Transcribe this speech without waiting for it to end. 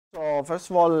So first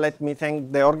of all, let me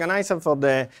thank the organizer for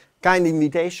the kind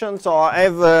invitation. So I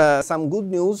have some good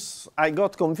news. I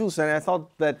got confused and I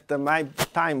thought that my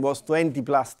time was 20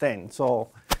 plus 10. So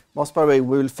most probably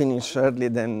we will finish earlier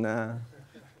than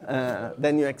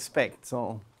you expect.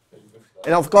 So,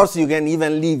 and of course you can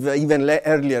even leave even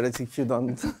earlier if you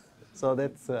don't. So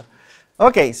that's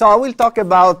okay. So I will talk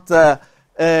about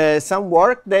some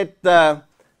work that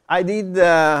I did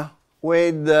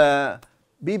with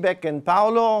Bibek and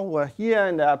Paolo, who are here,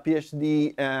 and a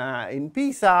PhD in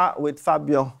Pisa with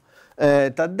Fabio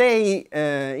Taddei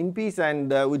in Pisa,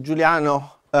 and with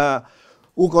Giuliano,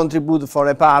 who contributed for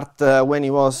a part when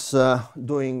he was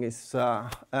doing his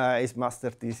master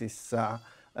thesis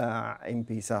in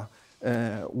Pisa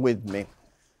with me.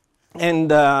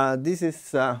 And this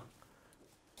is a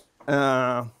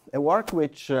work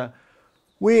which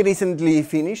we recently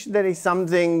finished. There is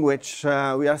something which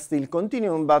we are still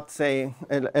continuing, but say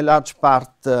a large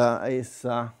part has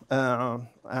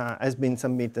been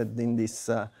submitted in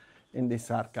this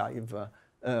archive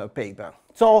paper.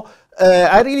 So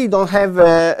I really don't have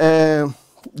the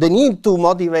need to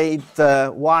motivate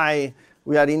why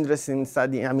we are interested in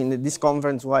studying. I mean, at this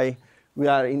conference, why we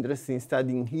are interested in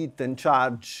studying heat and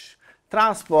charge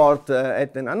transport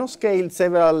at the nanoscale.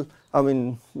 Several, I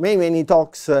mean, many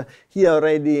talks here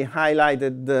already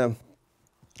highlighted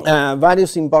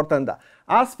various important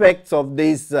aspects of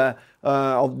this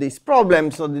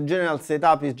problem. So the general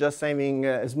setup is just having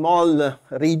a small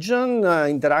region,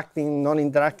 interacting,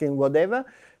 non-interacting, whatever,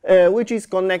 which is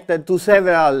connected to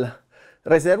several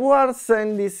reservoirs,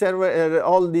 and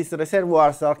all these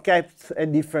reservoirs are kept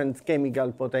at different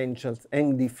chemical potentials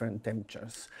and different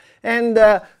temperatures. And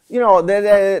you know,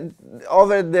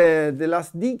 over the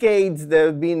last decades, there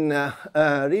have been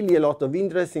really a lot of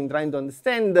interest in trying to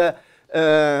understand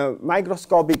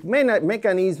microscopic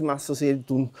mechanism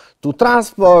associated to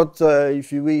transport,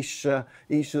 if you wish,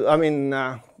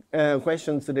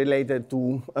 questions related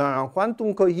to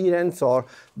quantum coherence or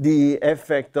the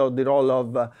effect or the role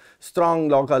of strong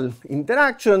local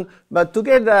interaction. But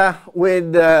together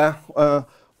with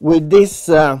this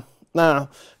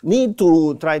need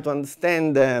to try to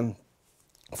understand the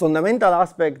fundamental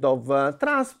aspect of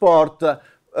transport,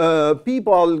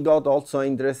 people got also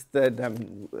interested,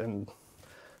 and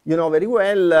you know very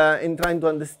well, in trying to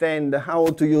understand how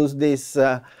to use this,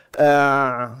 this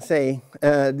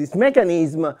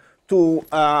mechanism to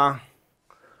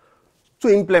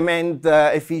implement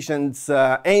efficient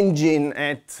engine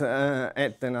at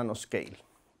the nanoscale.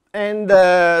 And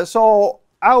so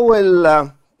I will,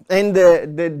 and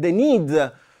the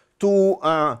need to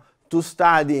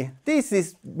study this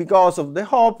is because of the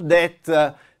hope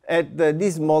that at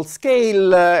this small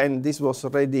scale, and this was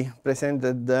already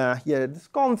presented here at this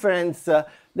conference,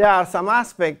 there are some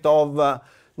aspects of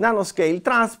nanoscale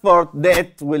transport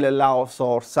that will allow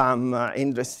for some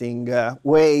interesting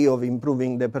way of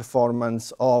improving the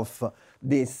performance of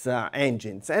these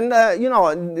engines. And you know,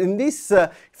 in this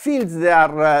field there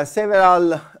are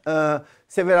several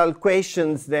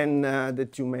questions then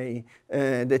that you may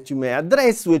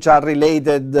address, which are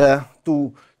related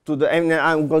to the, and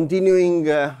I'm continuing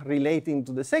relating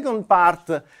to the second part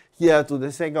here, to the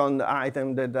second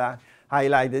item that I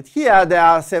highlighted here. There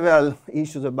are several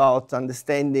issues about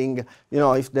understanding, you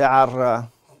know, if there are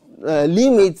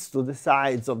limits to the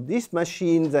size of these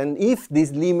machines, and if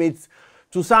these limits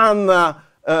to some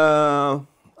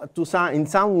in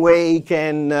some way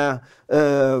can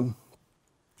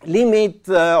limit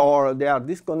or they are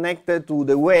disconnected to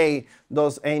the way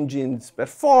those engines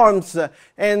performs.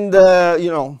 And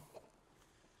you know,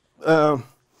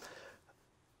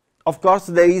 of course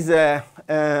there is a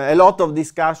lot of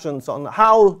discussions on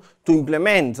how to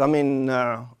implement, I mean,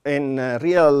 in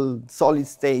real solid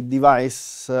state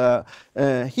device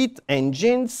heat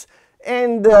engines.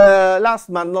 And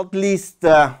last but not least,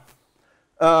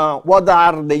 what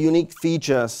are the unique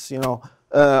features, you know,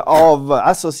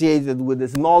 associated with the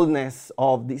smallness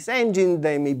of this engine?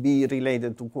 They may be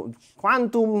related to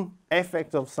quantum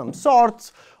effects of some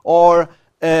sorts, or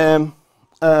to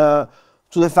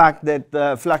the fact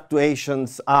that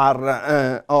fluctuations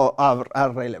are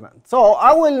relevant. So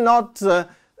I will not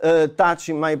touch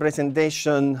in my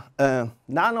presentation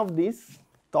none of these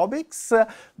topics,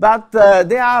 but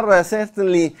they are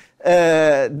certainly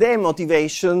the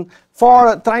motivation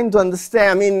for trying to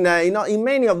understand. I mean, you know, in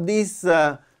many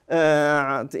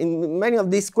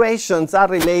of these questions are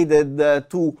related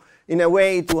to, in a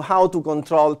way, to how to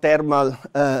control thermal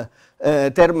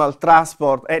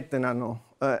transport at the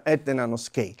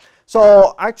nanoscale.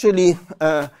 So actually,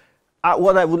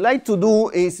 what I would like to do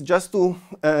is just to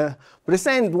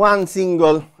present one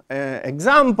single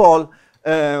example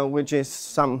which is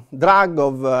some drag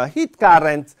of heat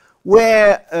current,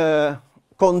 where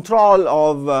control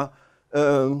of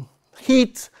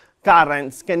heat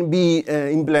currents can be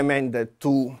implemented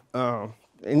to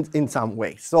in some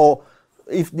way. So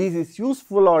if this is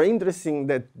useful or interesting,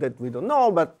 that we don't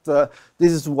know, but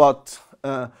this is what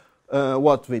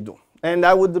we do. And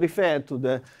I would refer to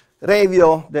the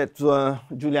review that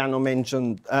Giuliano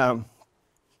mentioned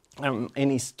in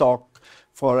his talk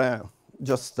for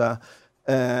just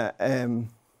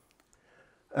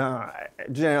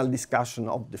general discussion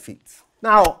of the fields.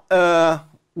 Now,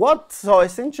 so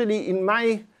essentially in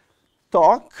my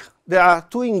talk, there are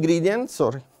two ingredients,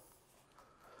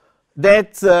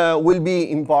 that will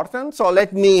be important. So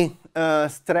let me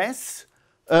stress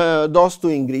those two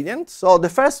ingredients. So the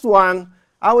first one,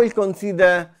 I will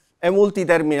consider a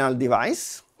multi-terminal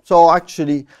device. So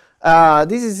actually,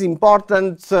 this is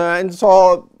important. And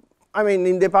so, I mean,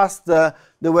 in the past, there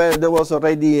was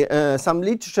already some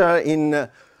literature in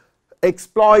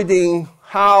exploiting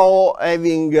how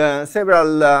having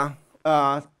several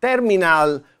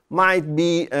terminal might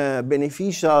be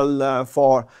beneficial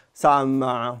for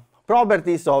some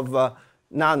properties of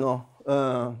nano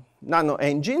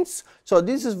engines. So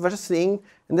this is the first thing.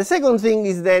 And the second thing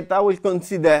is that I will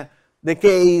consider the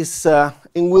case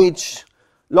in which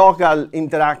local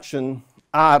interaction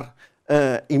are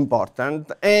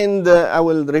important. And I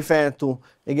will refer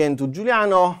again to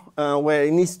Giuliano, where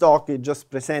in his talk he just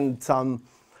presents some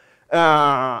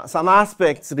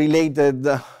aspects related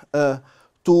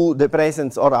to the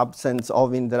presence or absence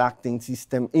of interacting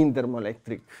system in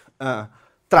thermoelectric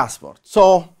transport.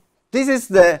 So this is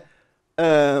the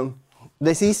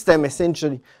system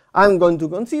essentially I'm going to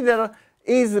consider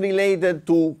is related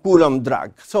to Coulomb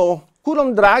drag. So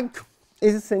Coulomb drag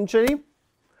is essentially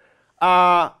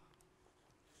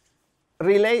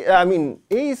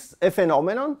is a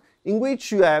phenomenon in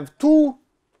which you have two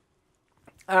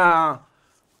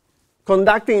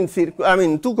conducting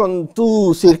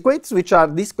two circuits which are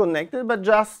disconnected, but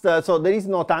just so there is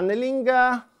no tunneling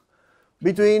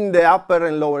between the upper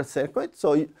and lower circuit.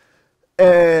 So,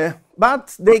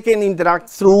 but they can interact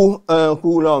through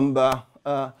Coulomb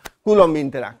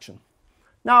interaction.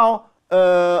 Now,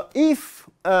 if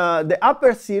the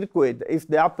upper circuit, if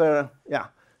the upper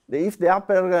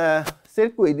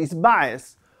circuit is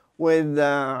biased with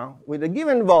a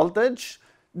given voltage,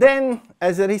 then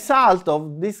as a result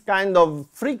of this kind of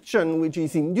friction which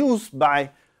is induced by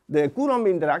the Coulomb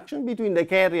interaction between the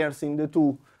carriers in the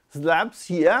two slabs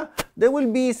here, there will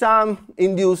be some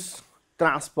induced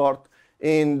transport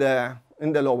in the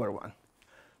lower one.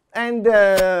 And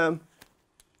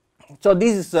so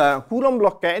this is Coulomb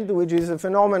blockade, which is a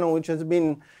phenomenon which has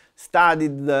been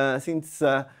studied since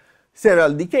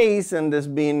several decades and has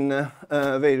been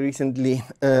very recently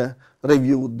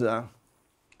reviewed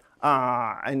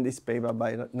in this paper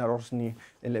by Narozhny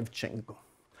and Levchenko.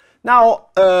 Now,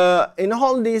 in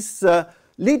all this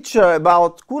literature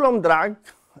about Coulomb drag,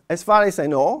 as far as I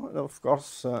know, of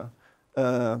course,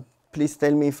 please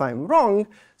tell me if I'm wrong.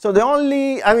 So the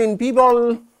only,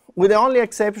 people, with the only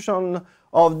exception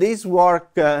of this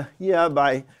work here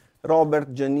by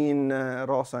Robert, Janine,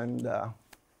 Rosa, and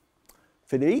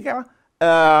Federica,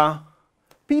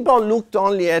 people looked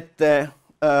only at the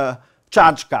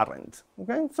charge current.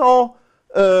 Okay, so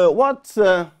what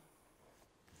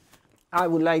I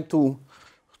would like to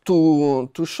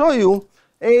show you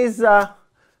is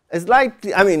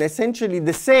essentially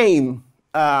the same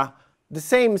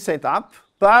setup,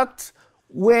 but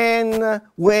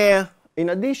where in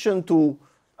addition to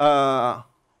a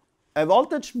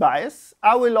voltage bias,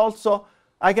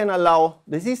 I can allow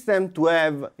the system to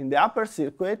have in the upper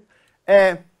circuit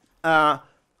a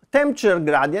temperature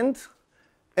gradient,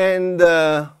 and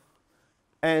I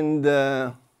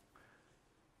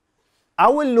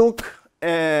will look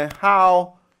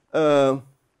how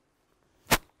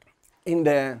in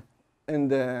the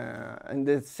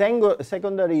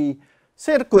secondary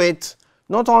circuit,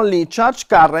 not only charge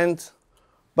current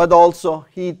but also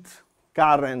heat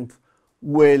current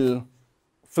will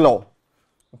flow.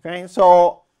 Okay,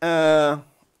 so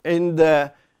in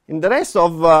the rest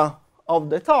of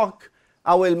the talk,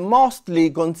 I will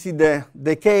mostly consider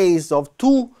the case of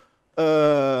two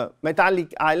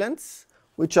metallic islands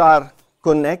which are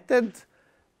connected,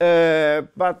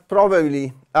 but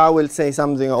probably I will say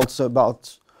something also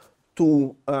about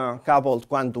two coupled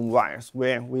quantum wires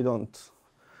where we don't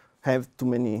have too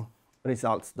many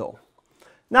results though.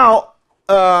 Now,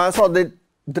 so the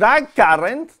drag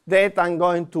current that I'm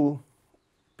going to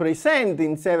present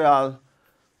in several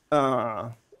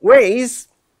ways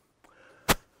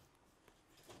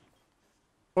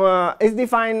is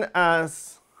defined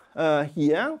as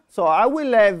here. So I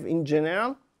will have, in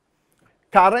general,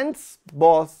 currents,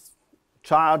 both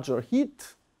charge or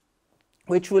heat,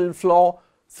 which will flow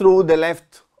through the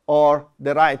left or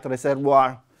the right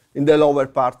reservoir in the lower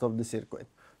part of the circuit.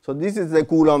 So this is the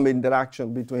Coulomb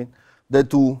interaction between the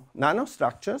two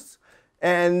nanostructures.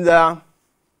 And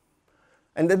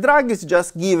the drag is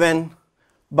just given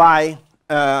by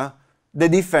the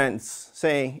difference,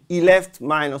 say, E left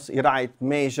minus E right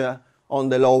measure on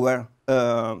the lower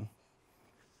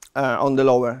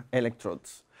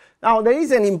electrodes. Now, there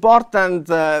is an important,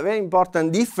 very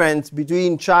important difference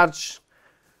between charge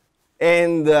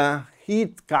and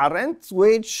heat currents,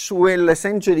 which will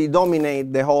essentially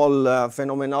dominate the whole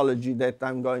phenomenology that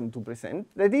I'm going to present.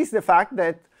 That is the fact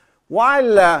that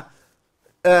while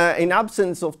in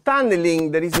absence of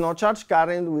tunneling, there is no charge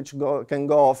current which can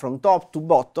go from top to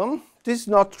bottom. This is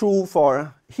not true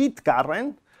for heat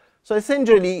current. So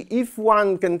essentially, if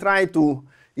one can try to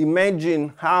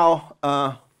imagine how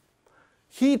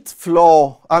heat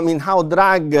flow, how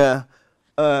drag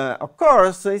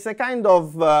occurs, it's a kind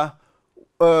of,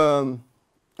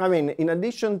 in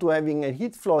addition to having a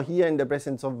heat flow here in the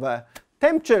presence of a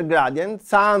temperature gradient,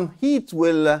 some heat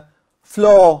will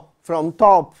flow from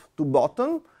top to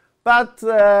bottom, but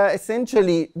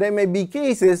essentially there may be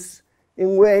cases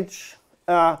in which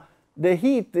the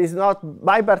heat is not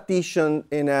bipartitioned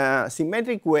in a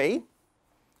symmetric way,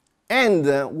 and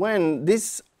when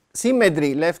this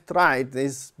symmetry left-right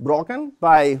is broken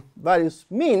by various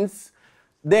means,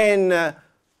 then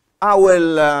I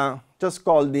will just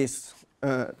call this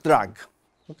drag.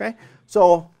 Okay,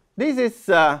 so this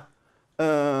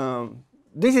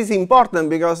is important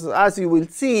because, as you will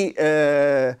see,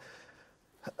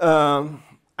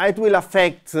 it will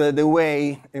affect the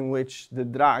way in which the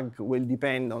drag will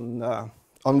depend on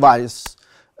various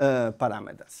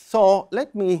parameters. So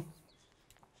let me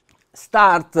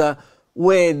start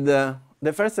with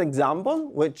the first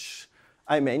example, which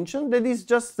I mentioned. That is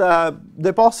just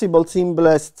the possible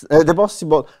simplest,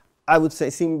 I would say,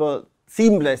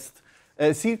 simplest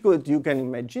circuit you can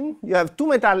imagine. You have two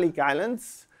metallic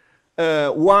islands,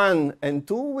 1 and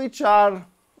 2, which are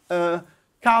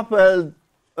coupled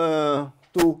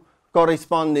to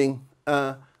corresponding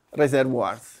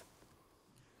reservoirs.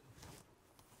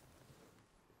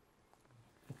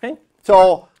 Okay,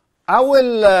 so I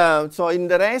will. So in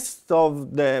the rest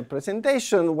of the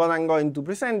presentation, what I'm going to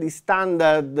present is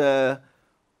standard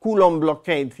Coulomb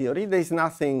blockade theory. There is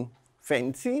nothing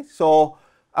fancy. So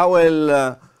I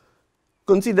will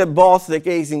consider both the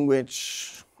case in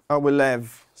which I will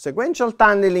have sequential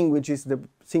tunneling, which is the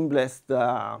simplest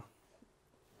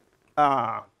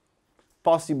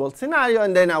possible scenario,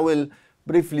 and then I will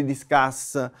briefly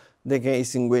discuss the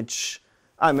case in which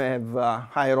I may have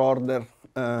higher order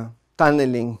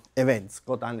tunneling events,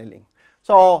 co-tunneling.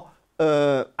 So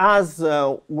as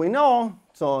we know,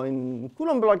 so in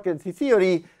Coulomb blockade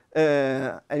theory,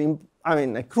 a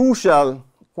crucial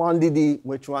quantity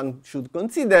which one should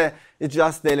consider is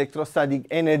just the electrostatic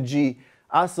energy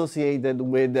associated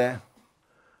with the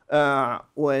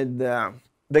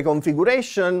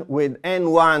configuration with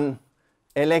N1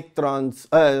 electrons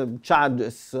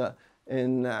charges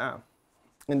in the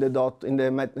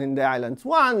islands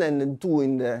 1 and then 2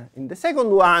 in the second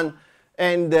one,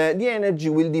 and the energy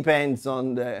will depend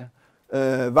on the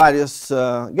various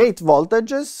gate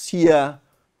voltages here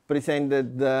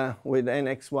presented with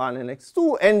NX1 and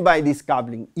NX2, and by this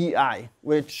coupling EI,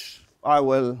 which I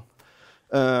will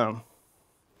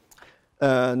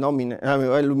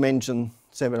I'll mention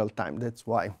several times. That's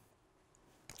why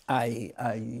I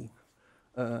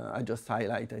just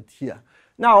highlighted here.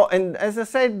 Now, and as I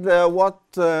said,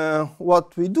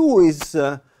 what we do is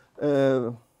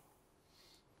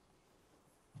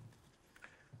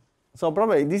so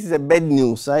probably this is a bad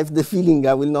news. I have the feeling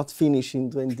I will not finish in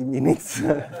 20 minutes.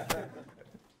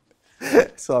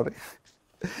 Sorry.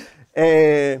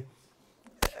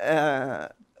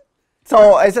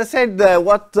 So as I said,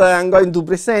 what I'm going to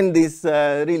present is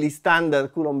really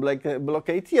standard Coulomb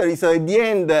blockade theory. So at the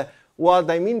end,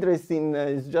 what I'm interested in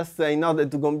is just in order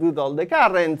to compute all the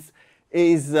currents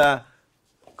is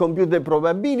compute the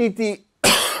probability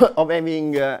of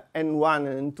having N1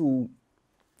 and N2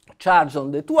 charge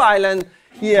on the two islands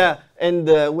here, and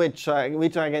which I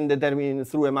can determine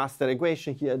through a master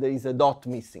equation. Here there is a dot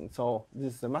missing, so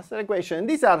this is a master equation. And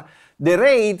these are the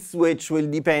rates which will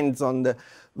depend on the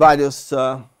various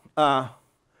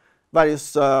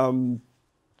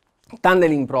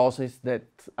tunneling process that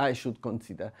I should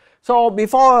consider. So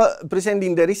before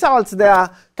presenting the results, there are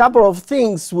a couple of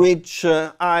things which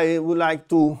I would like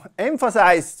to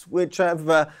emphasize, which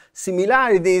have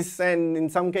similarities and in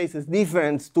some cases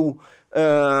difference to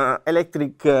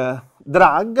electric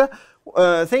drag,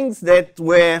 things that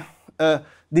were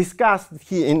discussed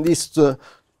here in these two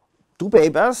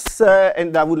papers,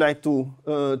 and I would like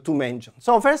to mention.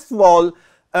 So first of all,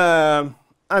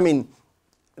 I mean,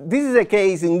 this is a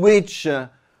case in which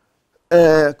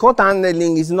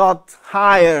co-tunneling is not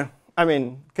higher, I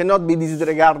mean, cannot be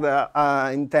disregarded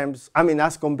in terms, I mean,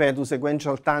 as compared to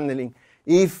sequential tunneling,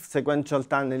 if sequential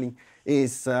tunneling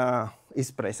is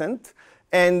present.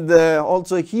 And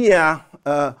also here,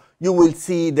 you will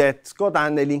see that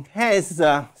co-tunneling has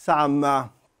some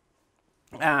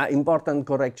important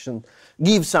correction,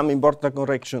 gives some important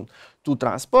correction to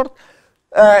transport.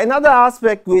 Another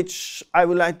aspect which I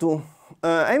would like to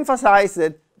emphasize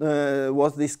that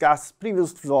was discussed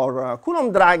previously for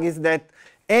Coulomb drag is that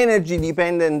energy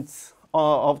dependence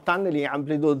of tunneling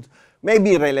amplitude may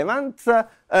be relevant.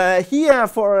 Here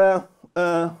for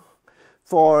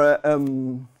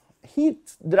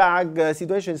heat drag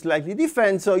situation is slightly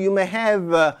different, so you may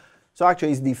have, so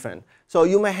actually it's different. So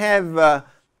you may have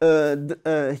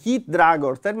heat drag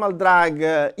or thermal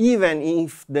drag even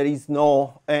if there is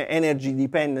no energy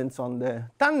dependence on the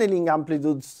tunneling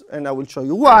amplitudes, and I will show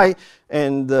you why,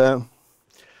 and I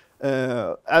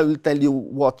will tell you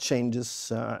what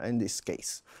changes in this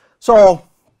case. So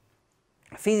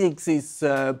physics is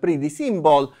pretty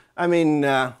simple. I mean,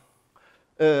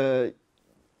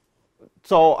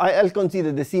 so I'll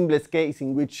consider the simplest case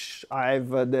in which I have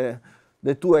the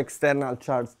two external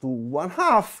charges to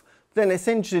 1/2. Then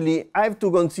essentially I have to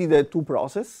consider two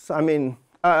processes. I mean,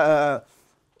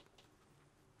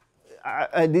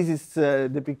 this is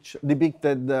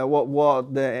depicted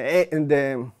what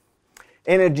the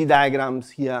energy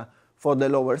diagrams here for the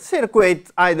lower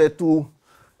circuit, either two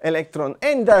electron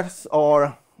enters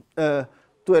or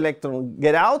two electron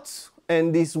get outs,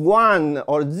 and this 1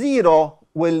 or 0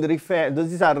 will refer,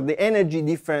 these are the energy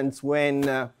difference when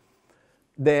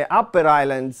the upper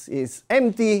islands is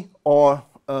empty or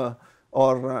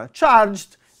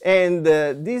charged, and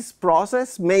this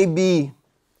process may be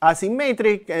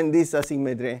asymmetric, and this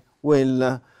asymmetry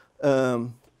will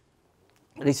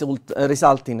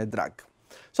result in a drag.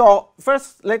 So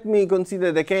first, let me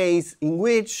consider the case in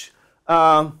which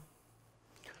there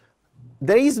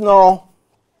is no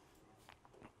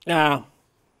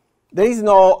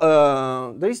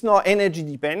energy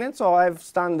dependence. So I have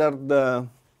standard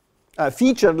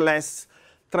featureless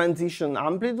transition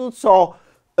amplitude. So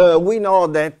we know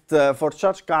that for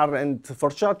charge current,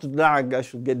 for charge drag, I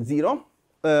should get 0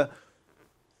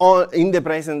 in the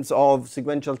presence of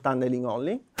sequential tunneling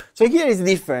only. So here is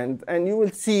different, and you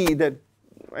will see that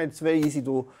it's very easy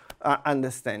to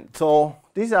understand. So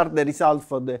these are the results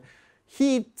for the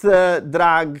heat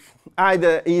drag,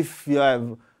 either if you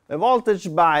have a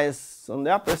voltage bias on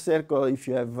the upper circle, if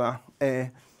you have a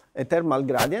thermal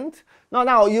gradient.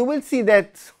 Now you will see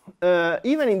that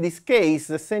even in this case,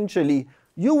 essentially,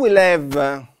 you will have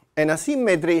an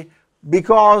asymmetry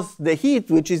because the heat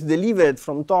which is delivered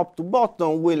from top to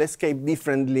bottom will escape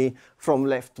differently from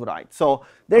left to right. So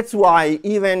that's why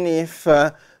even if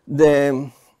the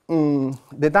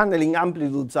tunneling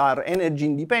amplitudes are energy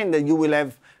independent, you will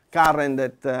have current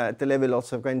at the level of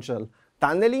sequential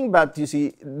tunneling, but you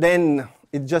see then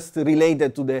it's just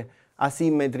related to the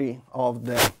asymmetry of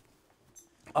the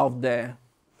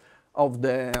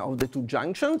two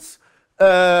junctions.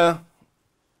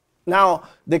 Now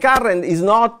the current is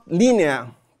not linear,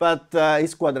 but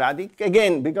is quadratic,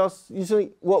 again because you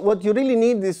see what you really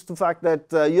need is the fact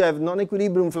that you have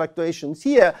non-equilibrium fluctuations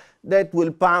here that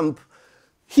will pump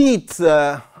heat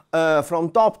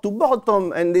from top to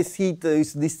bottom, and this heat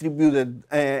is distributed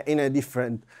in a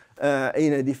different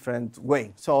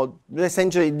way. So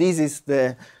essentially this is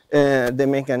the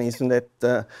mechanism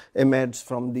that emerged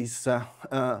from this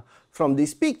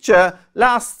picture.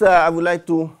 Last, I would like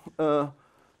to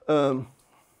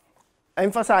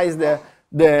emphasize the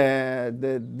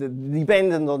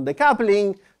dependence on the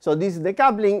coupling. So this is the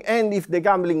coupling, and if the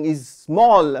coupling is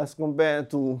small as compared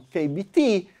to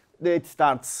kBt, it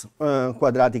starts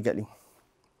quadratically.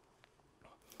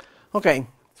 Okay,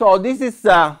 so this is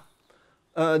the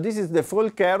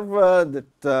full curve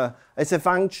that as a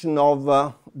function of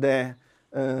the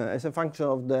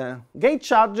gate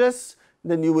charges.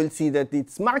 Then you will see that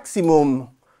it's maximum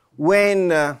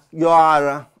when you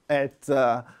are at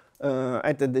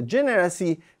the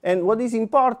degeneracy. And what is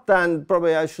important,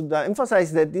 probably I should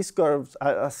emphasize that these curves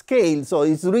are scaled. So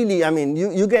it's really, I mean,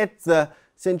 you get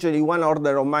essentially 1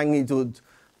 order of magnitude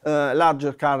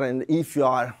larger current if you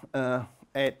are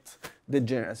at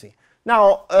degeneracy.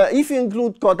 Now, if you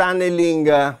include co-tunneling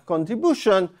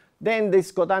contribution, then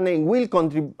this co-tunneling will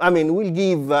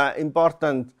give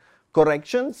important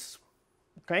corrections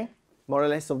okay? More or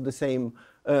less of the same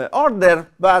order,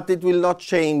 but it will not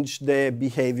change the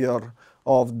behavior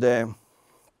of the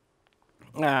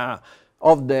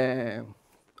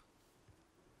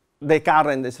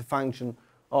current as a function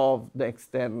of the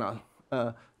external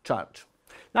charge.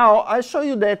 Now, I'll show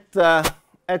you that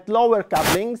at lower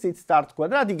couplings, it starts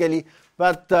quadratically,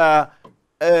 but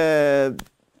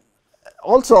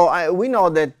also we know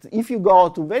that if you go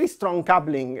to very strong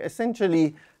coupling,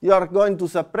 essentially you are going to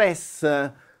suppress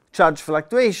charge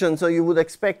fluctuation, so you would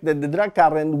expect that the drag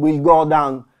current will go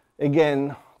down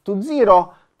again to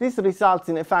 0. This results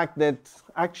in the fact that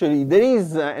actually there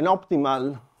is an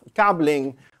optimal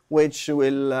coupling which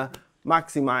will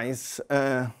maximize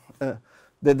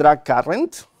the drag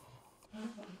current.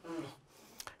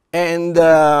 And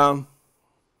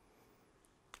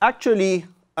actually,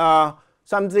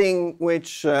 something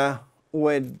which I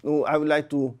would like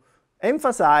to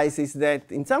emphasize is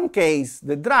that in some case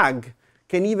the drag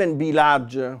can even be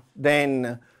larger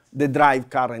than the drive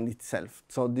current itself.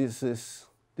 So this is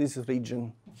this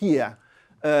region here.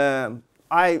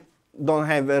 I don't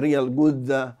have a real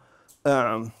good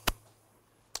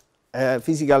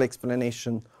physical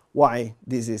explanation why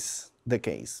this is the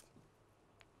case.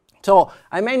 So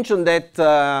I mentioned that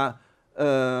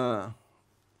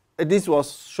this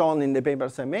was shown in the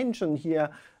papers I mentioned here,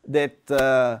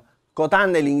 that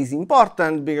co-tunneling is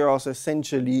important because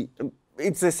essentially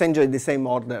it's essentially the same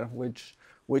order which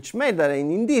matter.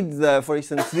 And indeed, for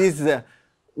instance, this is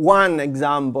one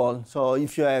example. So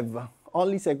if you have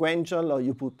only sequential, or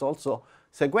you put also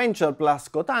sequential plus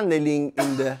co-tunneling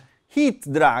in the heat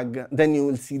drag, then you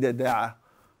will see that there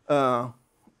are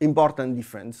important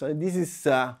difference. So this is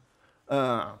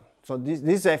so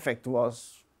this effect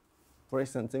was, for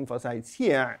instance, emphasized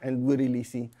here, and we really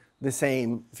see the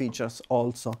same features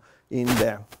also in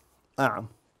the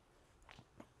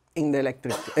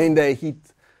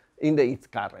heat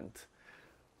current.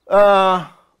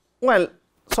 Well,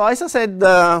 so as I said,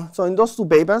 so in those two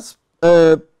papers,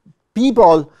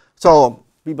 people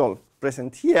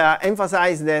present here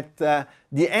emphasize that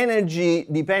the energy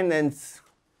dependence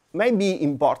may be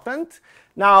important.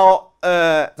 Now,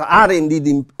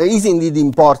 is indeed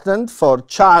important for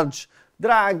charge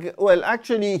drag. Well,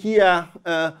 actually here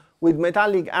with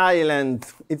metallic island,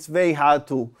 it's very hard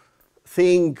to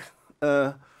think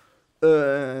to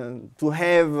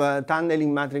have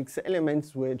tunneling matrix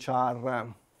elements which are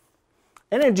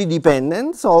energy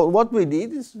dependent. So what we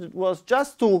did was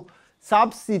just to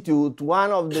substitute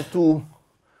one of the two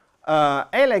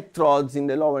electrodes in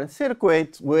the lower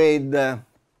circuit with a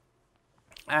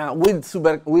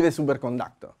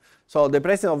superconductor. So the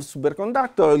presence of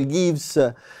superconductor gives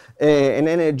an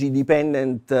energy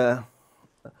dependent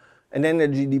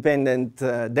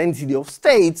density of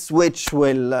states, which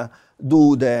will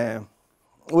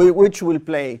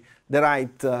play the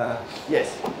right.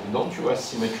 Yes. Don't you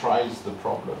asymmetrize the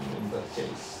problem in that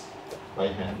case by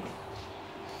hand?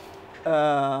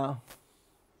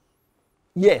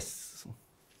 Yes,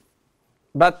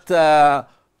 but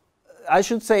I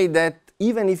should say that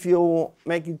even if you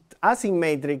make it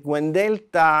asymmetric, when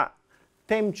delta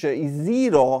temperature is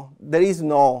 0, there is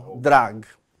no drag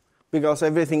because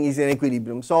everything is in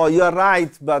equilibrium. So you are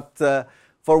right, but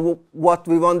for what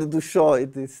we wanted to show,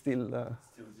 it is still zero.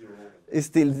 It's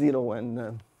still 0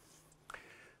 when.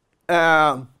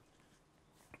 Now,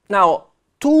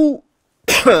 two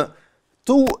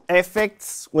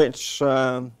effects which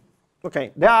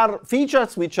okay, there are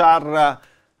features which are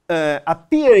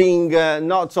appearing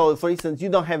not so. For instance, you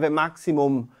don't have a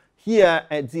maximum here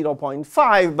at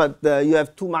 0.5, but you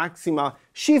have two maxima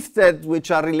shifted,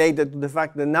 which are related to the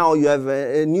fact that now you have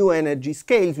a new energy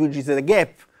scale, which is a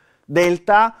gap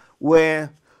delta,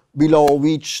 where below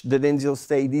which the density of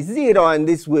state is 0, and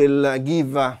this will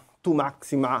give two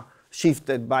maxima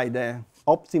shifted by the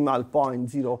optimal point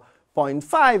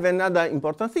 0.5. Another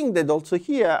important thing that also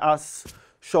here, as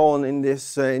shown in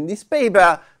this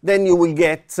paper, then you will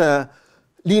get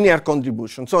linear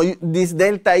contribution. So this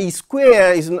delta E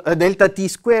square is delta T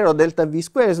square or delta V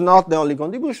square is not the only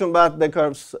contribution, but the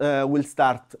curves will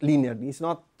start linearly. It's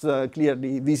not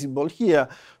clearly visible here,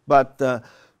 but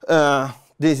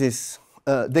this is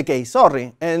the case.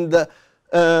 Sorry. And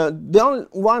the only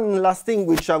one last thing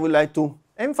which I would like to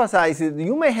emphasize is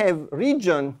you may have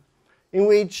region in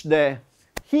which the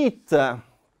heat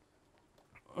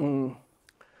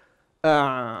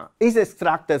is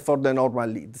extracted for the normal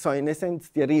lead. So in a sense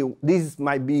theory, this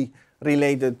might be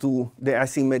related to the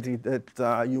asymmetry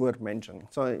that you were mentioning.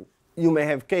 So you may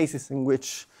have cases in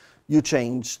which you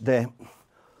change the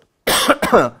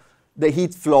the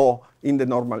heat flow in the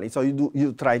normal lead. So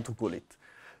you try to cool it.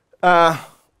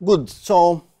 Good.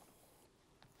 So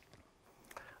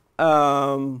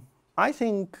I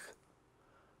think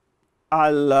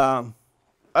I'll,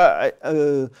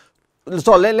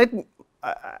 so let me,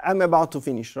 I'm about to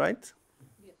finish, right?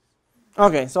 Yes.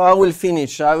 Okay, so I will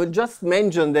finish. I will just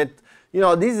mention that,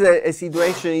 this is a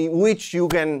situation in which you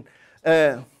can,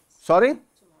 sorry?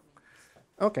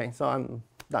 Okay, so I'm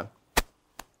done.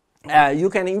 You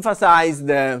can emphasize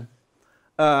the,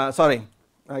 sorry,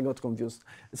 I got confused.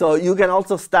 So you can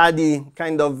also study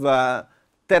kind of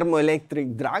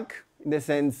thermoelectric drag, in the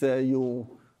sense you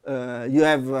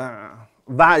have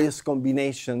various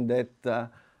combinations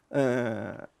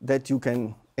that you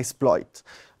can exploit.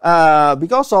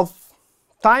 Because of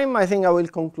time, I think I will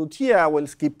conclude here. I will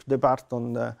skip the part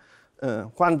on the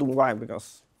quantum wire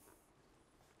because,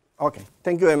 okay,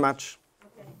 thank you very much.